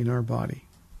diversity in our body.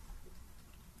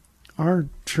 Our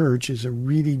church is a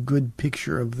really good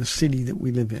picture of the city that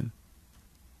we live in.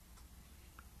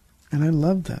 And I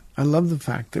love that. I love the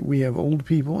fact that we have old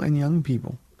people and young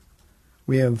people.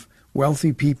 We have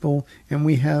wealthy people and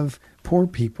we have poor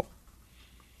people.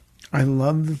 I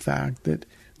love the fact that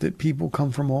people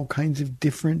come from all kinds of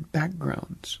different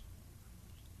backgrounds.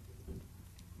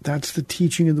 That's the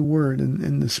teaching of the Word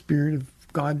and the Spirit of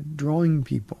God drawing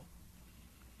people.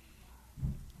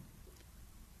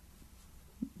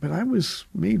 But I was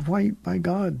made white by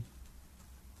God.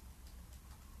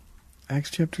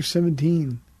 Acts chapter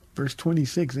 17, verse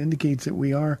 26 indicates that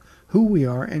we are who we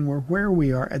are and we're where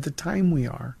we are at the time we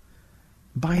are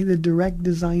by the direct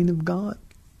design of God.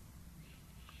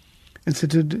 And so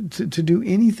to do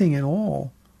anything at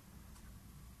all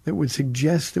that would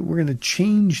suggest that we're going to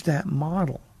change that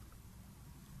model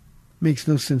makes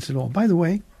no sense at all. By the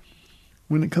way,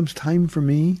 when it comes time for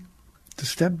me to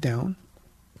step down,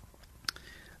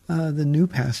 the new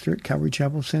pastor at Calvary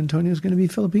Chapel of San Antonio is going to be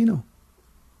Filipino.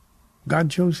 God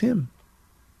chose him.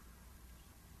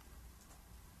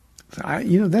 So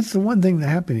that's the one thing that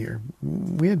happened here.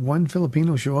 We had one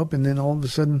Filipino show up, and then all of a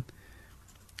sudden,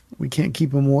 we can't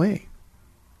keep him away.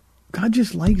 God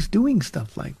just likes doing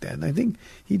stuff like that. And I think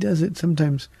he does it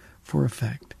sometimes for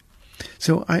effect.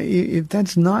 So if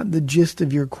that's not the gist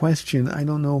of your question, I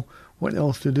don't know what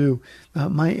else to do.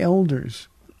 My elders,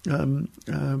 my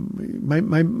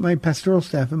pastoral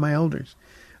staff and my elders,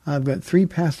 I've got 3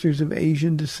 pastors of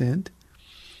Asian descent,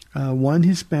 1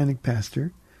 Hispanic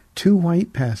pastor, 2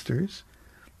 white pastors.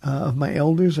 Of my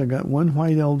elders, I got 1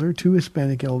 white elder, 2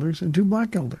 Hispanic elders, and 2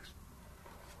 black elders.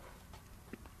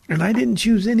 And I didn't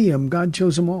choose any of them. God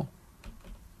chose them all.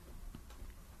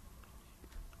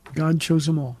 God chose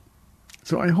them all.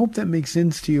 So I hope that makes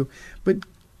sense to you. But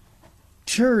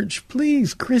church,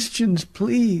 please, Christians,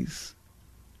 please,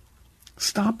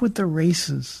 stop with the race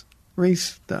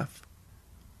stuff.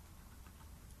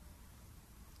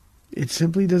 It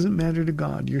simply doesn't matter to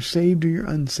God. You're saved or you're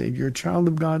unsaved. You're a child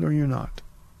of God or you're not.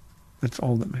 That's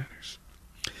all that matters.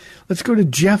 Let's go to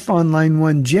Jeff on line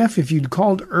 1. Jeff, if you'd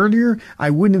called earlier, I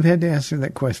wouldn't have had to answer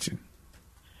that question.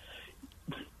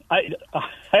 I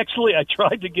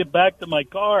tried to get back to my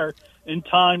car in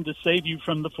time to save you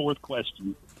from the 4th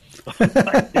question.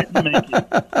 I didn't make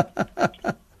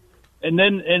it. And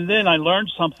then I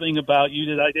learned something about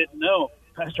you that I didn't know.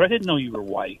 Pastor, I didn't know you were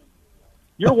white.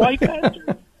 You're a white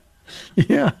pastor.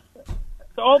 Yeah.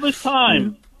 All this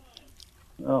time.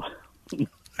 Oh.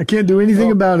 I can't do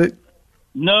anything about it.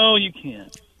 No, you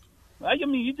can't. I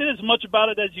mean, you did as much about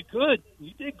it as you could.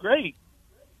 You did great.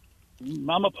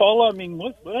 Mama Paula, I mean,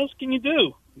 what else can you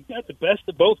do? You got the best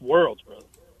of both worlds, brother.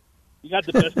 You got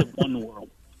the best of one world,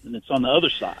 and it's on the other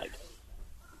side.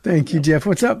 Thank you, Jeff.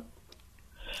 What's up?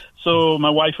 So my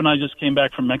wife and I just came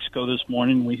back from Mexico this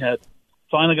morning. We had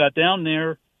finally got down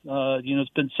there. It's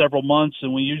been several months,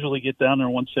 and we usually get down there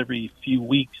once every few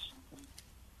weeks.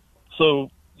 So,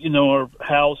 our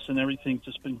house and everything's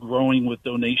just been growing with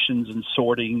donations and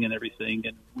sorting and everything.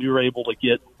 And we were able to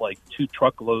get like 2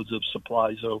 truckloads of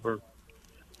supplies over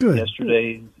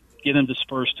yesterday, get them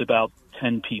dispersed to about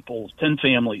 10 people, 10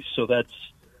 families. So that's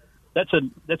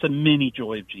a mini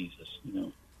joy of Jesus,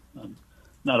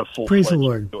 not a full praise the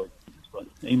Lord. Joy, but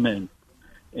amen.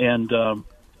 And I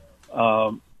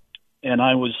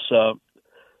was,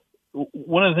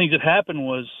 one of the things that happened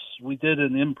was we did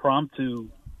an impromptu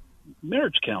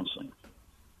marriage counseling,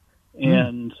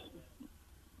 and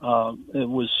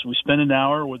we spent an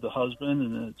hour with the husband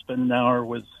and then spent an hour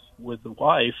with the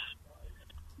wife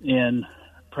and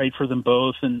prayed for them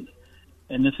both. And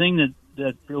the thing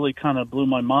that really kind of blew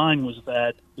my mind was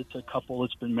that it's a couple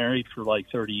that's been married for like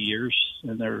 30 years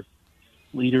and they're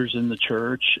leaders in the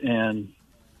church, and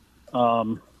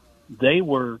they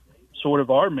were sort of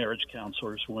our marriage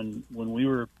counselors when we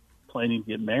were planning to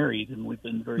get married, and we've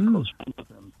been very close friends with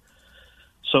them.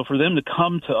 So for them to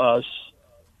come to us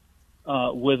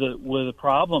with a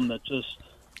problem that just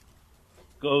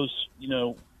goes,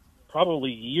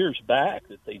 probably years back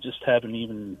that they just haven't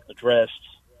even addressed,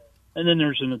 and then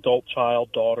there's an adult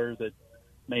daughter that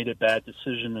made a bad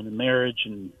decision in the marriage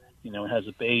and has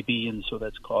a baby, and so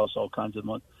that's caused all kinds of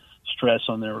stress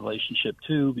on their relationship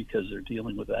too because they're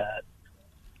dealing with that.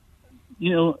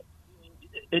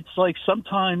 It's like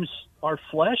sometimes our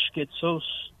flesh gets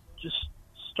just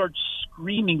starts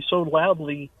screaming so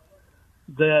loudly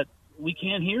that we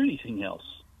can't hear anything else.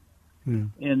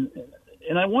 And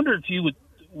I wonder if you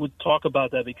would talk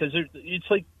about that, because it's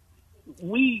like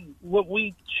what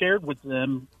we shared with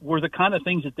them were the kind of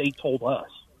things that they told us.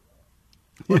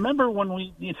 Remember when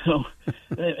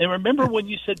and remember when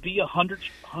you said be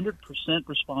 100%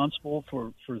 responsible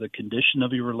for the condition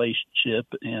of your relationship,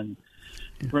 and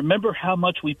remember how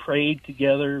much we prayed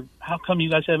together. How come you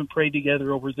guys haven't prayed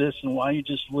together over this, and why are you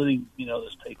just letting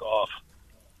this take off?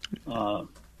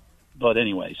 But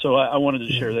anyway, so I wanted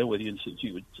to share that with you, and since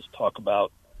you would just talk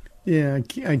about. Yeah,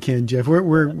 I can, Jeff.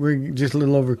 We're just a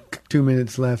little over 2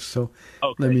 minutes left, so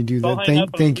okay. Let me do that.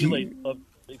 Thank you.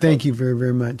 Thank you very,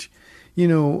 very much.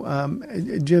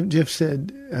 Jeff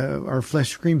said our flesh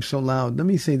screams so loud. Let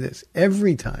me say this.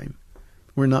 Every time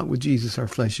we're not with Jesus, our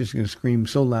flesh is going to scream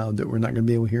so loud that we're not going to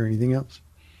be able to hear anything else.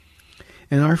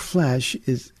 And our flesh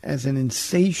is as an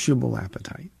insatiable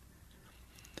appetite.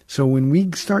 So when we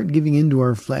start giving into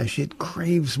our flesh, it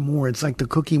craves more. It's like the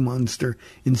Cookie Monster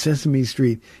in Sesame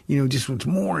Street. Just wants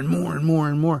more and more and more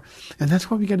and more. And that's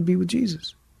why we got to be with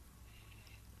Jesus.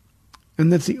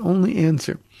 And that's the only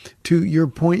answer. To your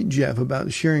point, Jeff,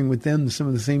 about sharing with them some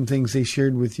of the same things they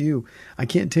shared with you. I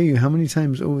can't tell you how many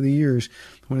times over the years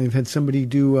when I've had somebody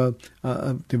do a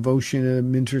devotion at a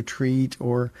men's retreat,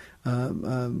 or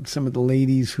some of the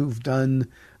ladies who've done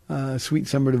sweet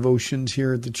summer devotions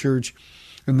here at the church,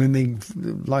 and then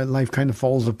life kind of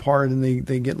falls apart and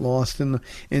they get lost. And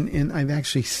I've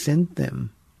actually sent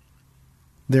them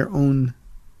their own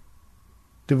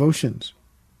devotions.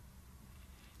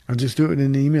 I'll just do it in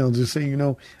an email, just say,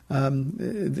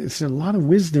 there's a lot of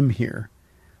wisdom here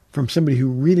from somebody who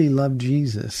really loved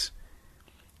Jesus.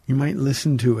 You might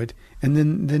listen to it, and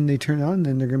then they turn on,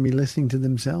 and they're going to be listening to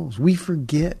themselves. We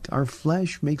forget. Our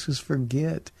flesh makes us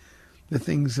forget the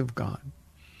things of God,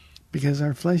 because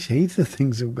our flesh hates the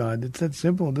things of God. It's that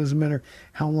simple. It doesn't matter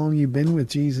how long you've been with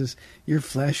Jesus. Your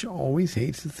flesh always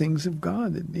hates the things of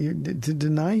God. To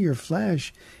deny your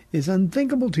flesh is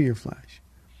unthinkable to your flesh.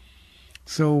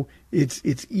 So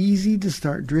it's easy to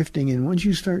start drifting. And once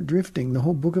you start drifting, the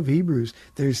whole book of Hebrews,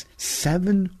 there's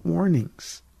 7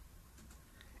 warnings.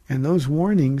 And those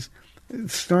warnings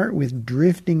start with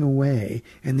drifting away,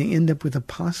 and they end up with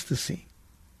apostasy.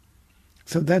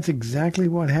 So that's exactly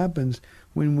what happens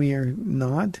when we are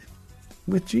not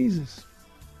with Jesus.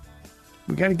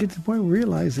 We got to get to the point where we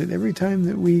realize that every time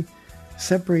that we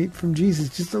separate from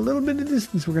Jesus, just a little bit of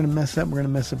distance, we're going to mess up. We're going to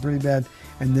mess up really bad,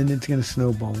 and then it's going to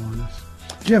snowball on us.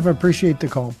 Jeff, I appreciate the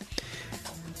call.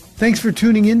 Thanks for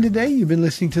tuning in today. You've been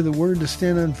listening to The Word to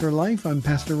Stand On for Life. I'm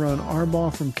Pastor Ron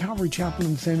Arbaugh from Calvary Chapel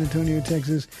in San Antonio,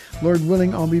 Texas. Lord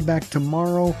willing, I'll be back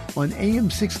tomorrow on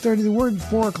AM 630 The Word,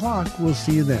 4 o'clock. We'll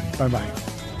see you then. Bye-bye.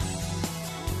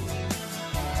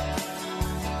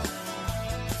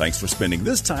 Thanks for spending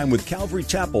this time with Calvary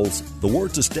Chapel's The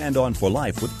Word to Stand On for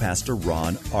Life with Pastor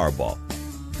Ron Arbaugh.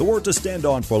 The Word to Stand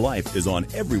On for Life is on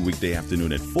every weekday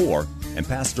afternoon at 4, and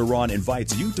Pastor Ron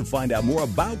invites you to find out more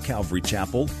about Calvary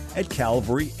Chapel at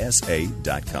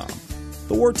calvarysa.com.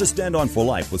 The Word to Stand On for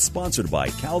Life was sponsored by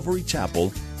Calvary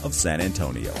Chapel of San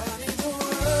Antonio.